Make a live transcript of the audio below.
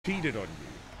cheated on you.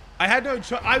 I had no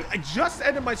choice. I just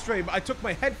ended my stream. I took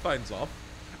my headphones off.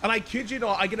 And I kid you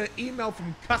not, I get an email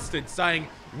from Custard saying,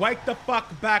 wake the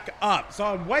fuck back up. So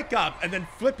I wake up, and then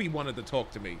Flippy wanted to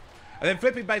talk to me. And then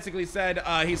Flippy basically said,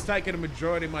 he's taken a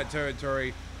majority of my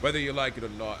territory, whether you like it or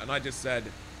not. And I just said,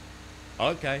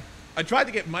 okay. I tried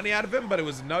to get money out of him, but it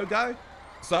was no-go.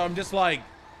 So I'm just like,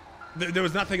 there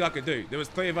was nothing I could do. There was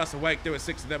 3 of us awake. There were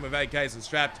 6 of them with AKs and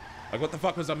strapped. Like, what the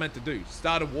fuck was I meant to do?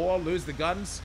 Start a war, lose the guns?